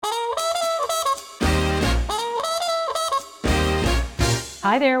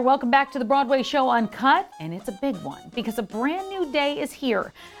Hi there, welcome back to the Broadway show Uncut, and it's a big one because a brand new day is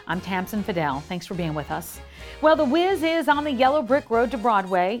here. I'm Tamsin Fidel. Thanks for being with us. Well, The Wiz is on the yellow brick road to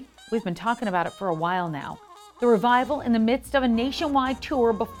Broadway. We've been talking about it for a while now. The revival in the midst of a nationwide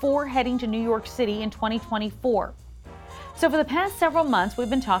tour before heading to New York City in 2024. So for the past several months, we've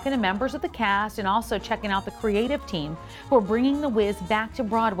been talking to members of the cast and also checking out the creative team who are bringing The Wiz back to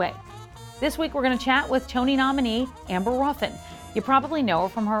Broadway. This week, we're going to chat with Tony nominee Amber Ruffin. You probably know her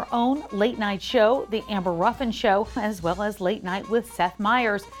from her own late night show, The Amber Ruffin Show, as well as Late Night with Seth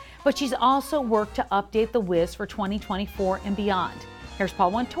Meyers. But she's also worked to update The Wiz for 2024 and beyond. Here's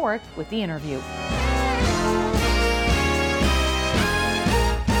Paul Wontorek with the interview.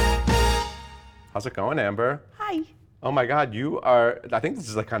 How's it going, Amber? Hi. Oh my God, I think this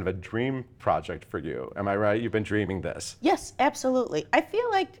is like kind of a dream project for you. Am I right? You've been dreaming this. Yes, absolutely. I feel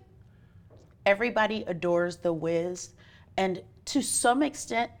like everybody adores The Wiz, and to some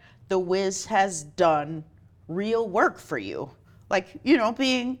extent, The Wiz has done real work for you. Like,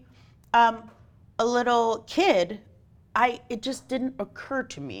 being a little kid, it just didn't occur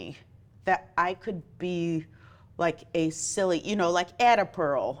to me that I could be like a silly, like Ada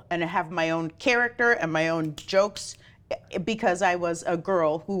Pearl, and have my own character and my own jokes because I was a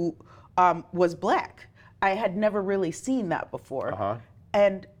girl who was Black. I had never really seen that before.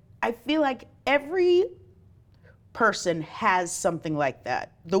 And I feel like every person has something like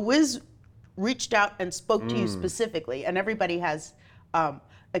that. The Wiz reached out and spoke to you specifically, and everybody has a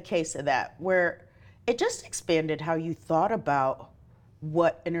case of that, where it just expanded how you thought about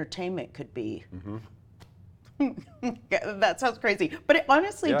what entertainment could be. That sounds crazy, but it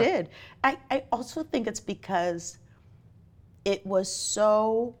honestly did. I also think it's because it was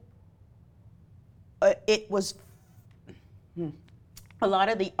so, a lot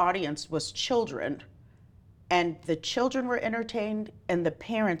of the audience was children, and the children were entertained and the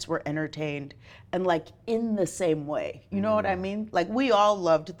parents were entertained, and like in the same way. You know what I mean? Like we all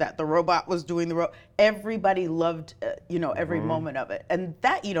loved that the robot was doing the everybody loved, every moment of it. And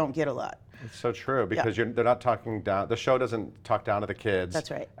that you don't get a lot. It's so true because they're not talking down, the show doesn't talk down to the kids. That's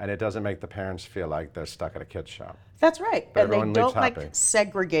right. And it doesn't make the parents feel like they're stuck at a kid's show. That's right. But and they everyone don't leaves happy.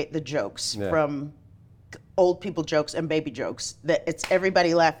 Segregate the jokes from old people jokes and baby jokes. That it's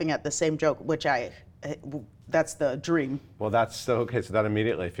everybody laughing at the same joke, which that's the dream. Well, that's so okay. So that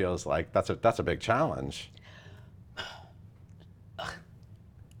immediately feels like that's a big challenge.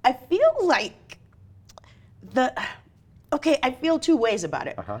 I feel like I feel two ways about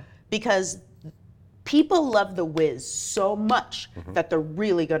it. Because people love The Wiz so much that they're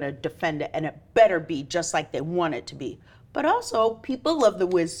really gonna defend it, and it better be just like they want it to be. But also, people love The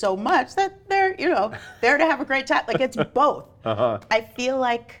Wiz so much that they're, there to have a great time. Like it's both. I feel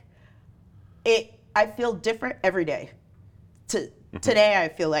like I feel different every day. Today I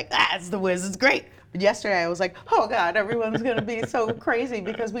feel like, it's The Wiz, it's great. But yesterday I was like, oh God, everyone's gonna be so crazy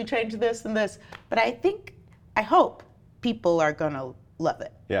because we changed this and this. But I hope people are gonna love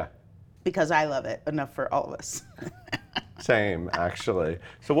it. Yeah. Because I love it enough for all of us. Same, actually.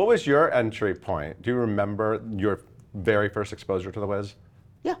 So what was your entry point? Do you remember your very first exposure to The Wiz?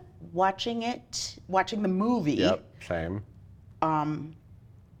 Yeah, watching the movie. Yep, same.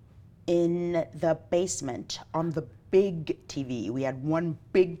 In the basement on the big TV. We had one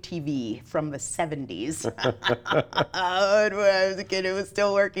big TV from the 70s. And when I was a kid, it was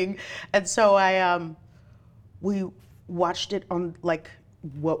still working. And so we watched it on like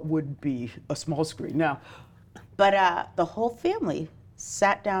what would be a small screen now. But the whole family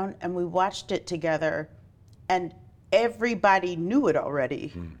sat down and we watched it together, and everybody knew it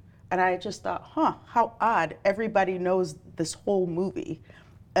already. And I just thought, how odd, everybody knows this whole movie.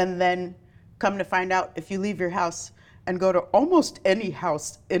 And then come to find out, if you leave your house and go to almost any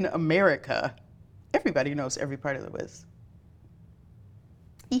house in America, everybody knows every part of The Wiz.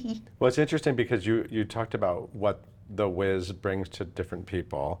 Well, it's interesting because you talked about what The Wiz brings to different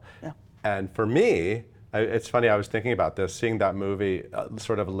people. Yeah. And for me, it's funny, I was thinking about this, seeing that movie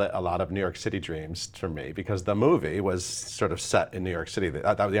sort of lit a lot of New York City dreams for me, because the movie was sort of set in New York City.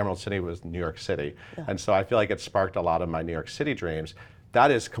 The Emerald City was New York City. Yeah. And so I feel like it sparked a lot of my New York City dreams. That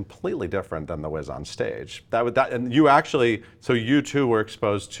is completely different than The Wiz on stage. And you actually, so you too were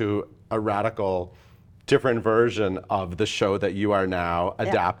exposed to a radical, different version of the show that you are now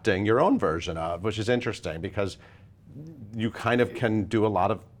adapting your own version of, which is interesting because you kind of can do a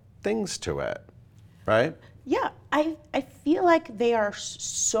lot of things to it, right? Yeah, I feel like they are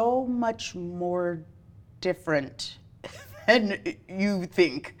so much more different than you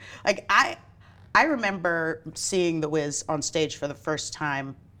think. Like I remember seeing The Wiz on stage for the first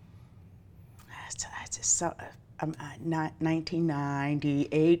time. not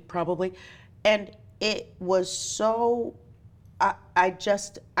 1998 probably, and it was so.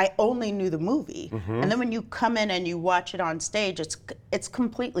 I only knew the movie, and then when you come in and you watch it on stage, it's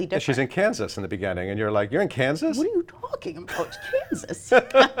completely different. She's in Kansas in the beginning, and you're like, "You're in Kansas? What are you talking about, Kansas?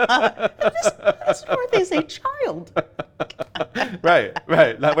 This Dorothy's a child." Right.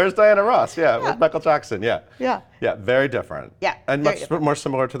 Now, where's Diana Ross? Yeah, where's Michael Jackson? Yeah. Yeah. Very different. Yeah, and very much different. more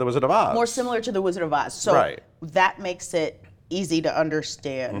similar to The Wizard of Oz. More similar to The Wizard of Oz. So Right. that makes it easy to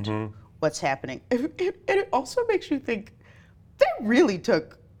understand what's happening. And it also makes you think they really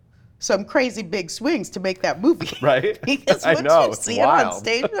took some crazy big swings to make that movie. Right. Because I once know, you it's see it on wild.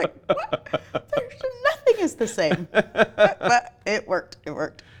 stage, you're like, what? Nothing is the same. But it worked. It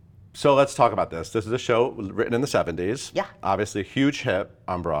worked. So let's talk about this. This is a show written in the 70s. Yeah. Obviously a huge hit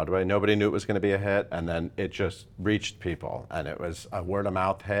on Broadway. Nobody knew it was going to be a hit, and then it just reached people, and it was a word of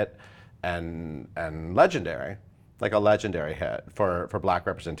mouth hit and legendary, like a legendary hit for Black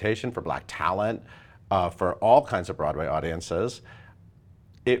representation, for Black talent, for all kinds of Broadway audiences.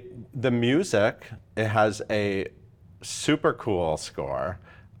 The music, it has a super cool score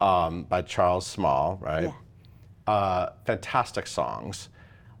by Charles Small, right? Yeah. Fantastic songs.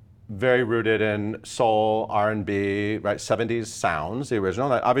 Very rooted in soul, R&B, right? 70s sounds, the original.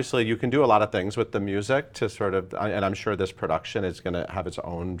 Now, obviously, you can do a lot of things with the music to sort of, and I'm sure this production is going to have its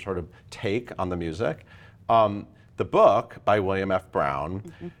own sort of take on the music. The book by William F.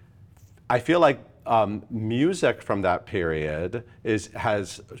 Brown, I feel like music from that period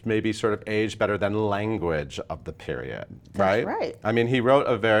has maybe sort of aged better than language of the period, right? That's right. I mean, he wrote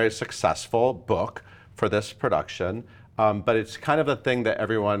a very successful book for this production. But it's kind of a thing that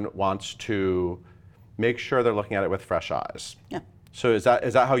everyone wants to make sure they're looking at it with fresh eyes. Yeah. So is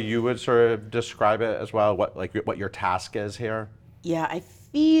that how you would sort of describe it as well? What your task is here? Yeah, I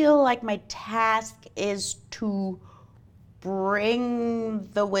feel like my task is to bring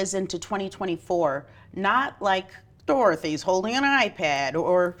the Wiz into 2024, not like Dorothy's holding an iPad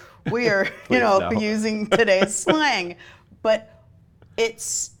or we're, No. using today's slang, but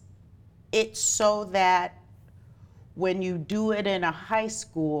it's so that when you do it in a high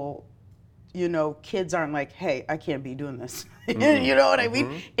school, kids aren't like, hey, I can't be doing this. You know what I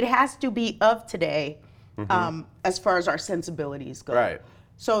mean? It has to be of today as far as our sensibilities go. Right.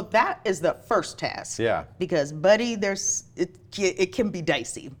 So that is the first task. Yeah. Because, buddy, it can be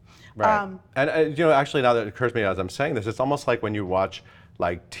dicey. Right. And actually, now that it occurs to me as I'm saying this, it's almost like when you watch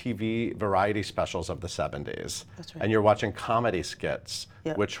like TV variety specials of the 70s. That's right. And you're watching comedy skits,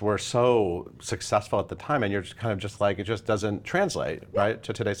 Yeah. which were so successful at the time, and you're just kind of just like, it just doesn't translate, right,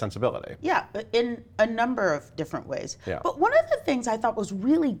 to today's sensibility. Yeah, in a number of different ways. Yeah. But one of the things I thought was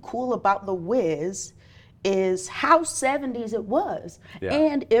really cool about The Wiz is how 70s it was. Yeah.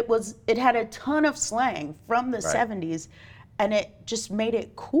 And it had a ton of slang from the Right. 70s, and it just made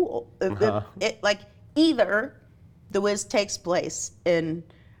it cool. It like either The Wiz takes place in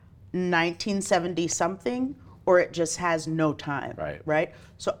 1970 something, or it just has no time. Right.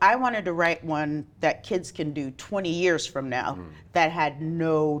 So I wanted to write one that kids can do 20 years from now that had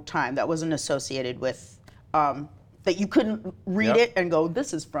no time, that wasn't associated with, that you couldn't read Yep. it and go,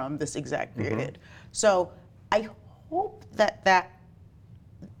 this is from this exact period. So I hope that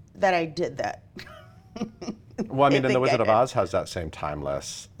I did that. Well, I mean, and think The Wizard I of did. Oz has that same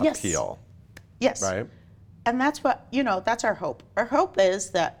timeless Yes. appeal, Yes. right? And that's what, that's our hope. Our hope is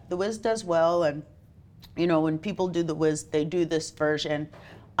that The Wiz does well, and, when people do The Wiz, they do this version.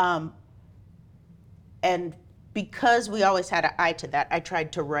 And because we always had an eye to that, I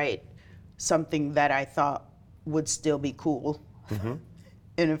tried to write something that I thought would still be cool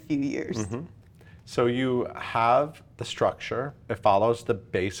in a few years. So you have the structure. It follows the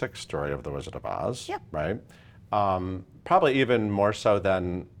basic story of The Wizard of Oz, Yeah. right? Probably even more so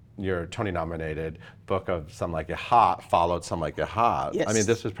than your Tony-nominated book of Some Like It Hot followed Some Like It Hot. Yes. I mean,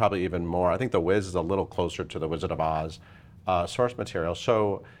 this is probably even more. I think The Wiz is a little closer to The Wizard of Oz source material.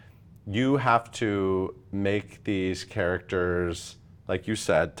 So you have to make these characters, like you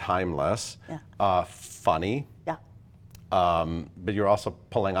said, timeless, funny. Yeah. But you're also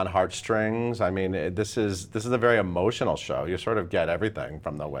pulling on heartstrings. I mean, this is a very emotional show. You sort of get everything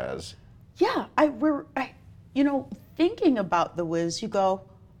from The Wiz. Yeah, thinking about The Wiz, you go,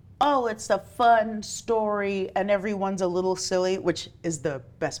 oh, it's a fun story and everyone's a little silly, which is the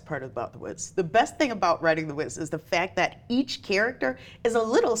best part about The Wiz. The best thing about writing The Wiz is the fact that each character is a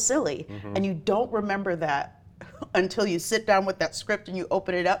little silly, and you don't remember that until you sit down with that script and you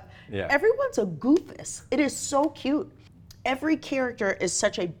open it up. Yeah. Everyone's a goofus. It is so cute. Every character is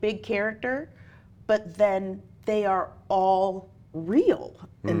such a big character, but then they are all real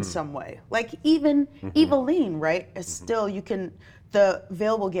in some way. Like even Eveline, right? Is still the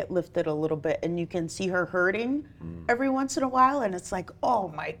veil will get lifted a little bit and you can see her hurting every once in a while, and it's like, oh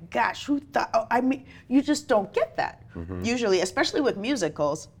my gosh, who thought? Oh, I mean, you just don't get that usually, especially with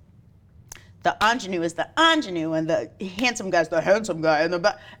musicals. The ingenue is the ingenue, and the handsome guy's the handsome guy,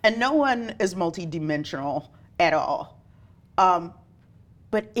 and no one is multidimensional at all.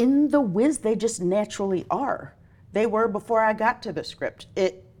 But in The Wiz, they just naturally are. They were before I got to the script.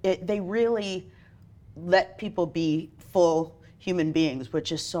 They really let people be full human beings,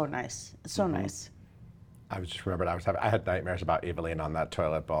 which is so nice. It's so nice. I just remembered I had nightmares about Eveline on that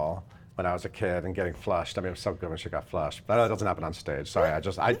toilet bowl when I was a kid and getting flushed. I mean, it was so good when she got flushed. But I know that doesn't happen on stage. Sorry, I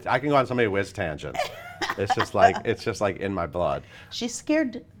can go on so many Wiz tangents. It's just like in my blood. She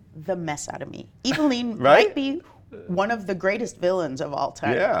scared the mess out of me. Eveline Right? might be one of the greatest villains of all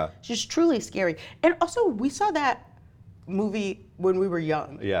time. Yeah. She's truly scary. And also, we saw that movie when we were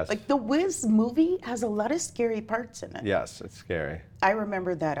young. Yes. Like the Wiz movie has a lot of scary parts in it. Yes, it's scary. I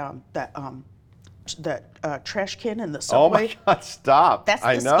remember that trash can in the Oh subway. my God, stop. That's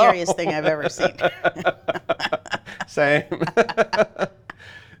I the know. scariest thing I've ever seen. Same.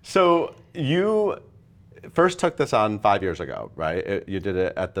 So you first took this on 5 years ago, right? You did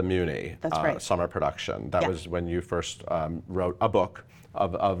it at the Muni. That's right. Summer production. That Yeah. was when you first wrote a book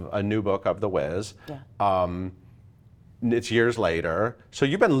of a new book of The Wiz. Yeah. It's years later. So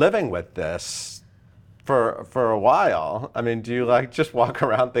you've been living with this for a while. I mean, do you like just walk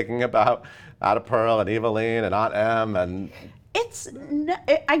around thinking about Ada Pearl and Eveline and Aunt Em and?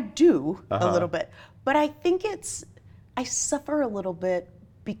 I do a little bit, but I think I suffer a little bit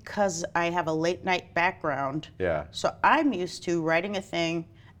because I have a late night background. Yeah. So I'm used to writing a thing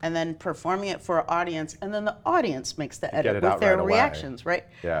and then performing it for an audience, and then the audience makes the edit it with out their right away. reactions, right?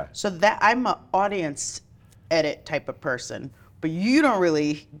 Yeah. So that I'm an audience edit type of person, but you don't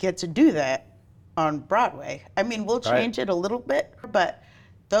really get to do that on Broadway. I mean, we'll change it a little bit, but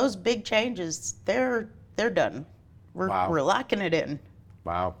those big changes, they're done. We're locking it in.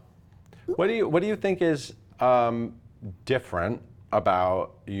 Wow. What do you think is different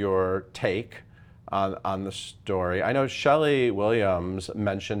about your take on the story? I know Shelley Williams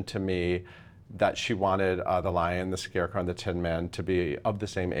mentioned to me that she wanted the Lion, the Scarecrow, and the Tin Man to be of the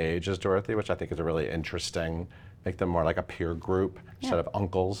same age as Dorothy, which I think is a really interesting, make them more like a peer group instead of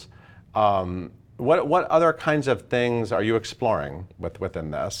uncles. What other kinds of things are you exploring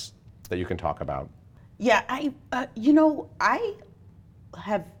within this that you can talk about? Yeah, I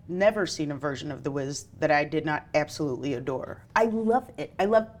have never seen a version of The Wiz that I did not absolutely adore. I love it. I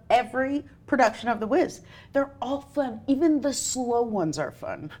love every production of The Wiz. They're all fun. Even the slow ones are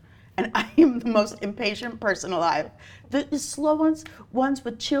fun. And I am the most impatient person alive. The slow ones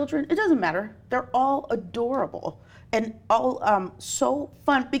with children, it doesn't matter. They're all adorable and all so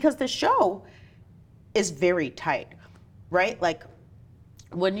fun because the show is very tight, right? Like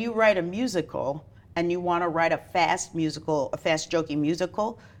when you write a musical and you want to write a fast joking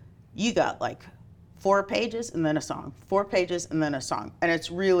musical, you got like 4 pages and then a song, 4 pages and then a song. And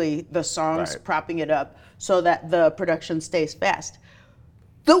it's really the songs propping it up so that the production stays fast.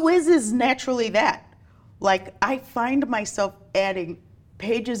 The Wiz is naturally that. Like I find myself adding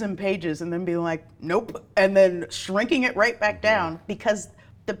pages and pages and then being like, nope, and then shrinking it right back down because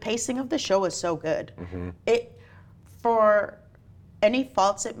the pacing of the show is so good. It, for any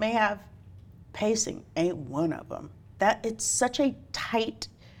faults it may have, pacing ain't one of them. It's such a tight.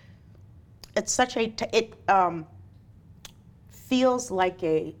 It feels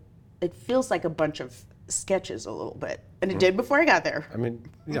like a bunch of sketches a little bit, and it did before I got there. I mean,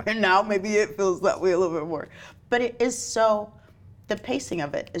 yeah. And now maybe it feels that way a little bit more. But it is so. The pacing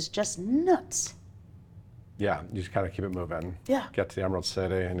of it is just nuts. Yeah, you just kind of keep it moving. Yeah. Get to the Emerald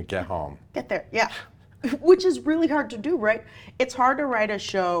City and get home. Get there, yeah. Which is really hard to do, right? It's hard to write a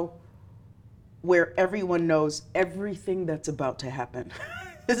show where everyone knows everything that's about to happen.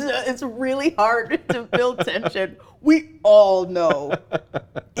 It's really hard to build tension. We all know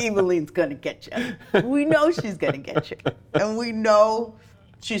Eveline's gonna get you. We know she's gonna get you. And we know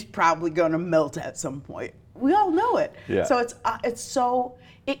she's probably gonna melt at some point. We all know it. Yeah. So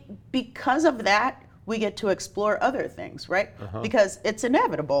because of that, we get to explore other things, right? Because it's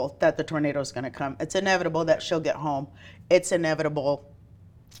inevitable that the tornado's gonna come. It's inevitable that she'll get home. It's inevitable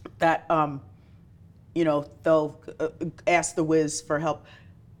that they'll ask the Wiz for help.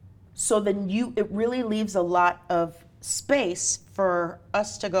 So then it really leaves a lot of space for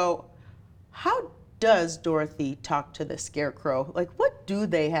us to go, how does Dorothy talk to the Scarecrow? Like, what do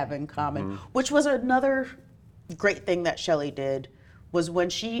they have in common? Which was another great thing that Shelley did, was when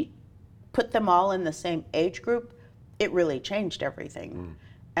she put them all in the same age group, it really changed everything.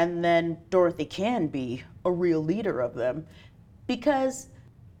 And then Dorothy can be a real leader of them, because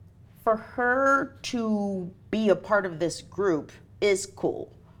for her to be a part of this group is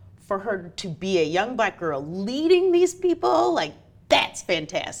cool. For her to be a young Black girl leading these people, like, that's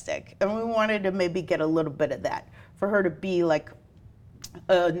fantastic. And we wanted to maybe get a little bit of that, for her to be like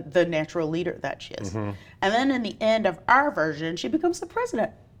the natural leader that she is. And then in the end of our version, she becomes the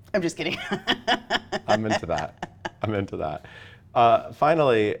president. I'm just kidding. I'm into that. I'm into that.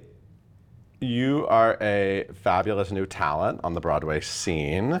 Finally, you are a fabulous new talent on the Broadway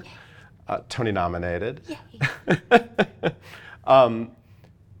scene, Tony nominated.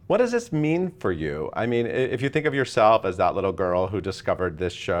 What does this mean for you? I mean, if you think of yourself as that little girl who discovered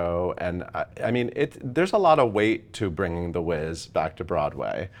this show, and I mean, there's a lot of weight to bringing The Wiz back to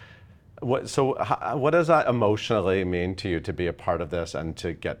Broadway. What does that emotionally mean to you, to be a part of this and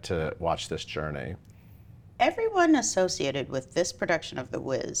to get to watch this journey? Everyone associated with this production of The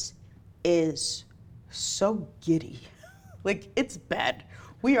Wiz is so giddy. Like, it's bad.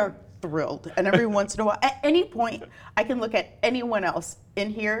 We are thrilled. And every once in a while, at any point, I can look at anyone else in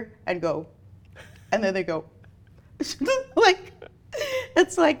here and go, and then they go, like,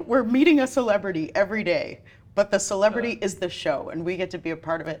 it's like we're meeting a celebrity every day, but the celebrity is the show and we get to be a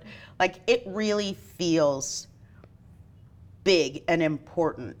part of it. Like, it really feels big and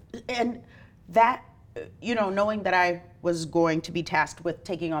important. And that, you know, knowing that I was going to be tasked with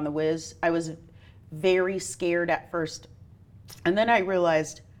taking on The Wiz, I was very scared at first. And then I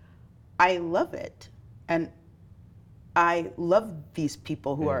realized I love it. And I love these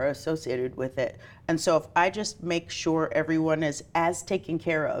people who are associated with it. And so if I just make sure everyone is as taken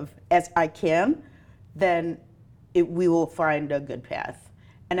care of as I can, then we will find a good path.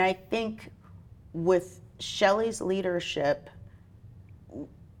 And I think with Shelley's leadership,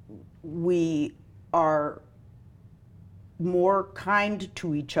 we are more kind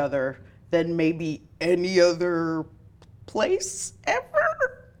to each other than maybe any other place ever.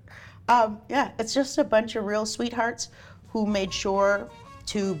 Yeah, it's just a bunch of real sweethearts who made sure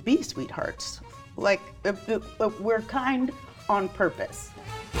to be sweethearts. Like, we're kind on purpose.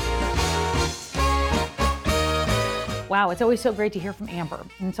 Wow, it's always so great to hear from Amber.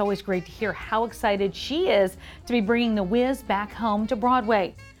 And it's always great to hear how excited she is to be bringing The Wiz back home to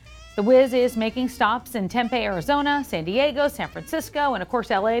Broadway. The Wiz is making stops in Tempe, Arizona, San Diego, San Francisco, and of course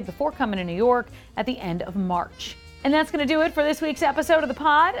LA before coming to New York at the end of March. And that's going to do it for this week's episode of the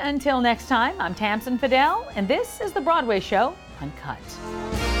pod. Until next time, I'm Tamsin Fidel, and this is The Broadway Show Uncut.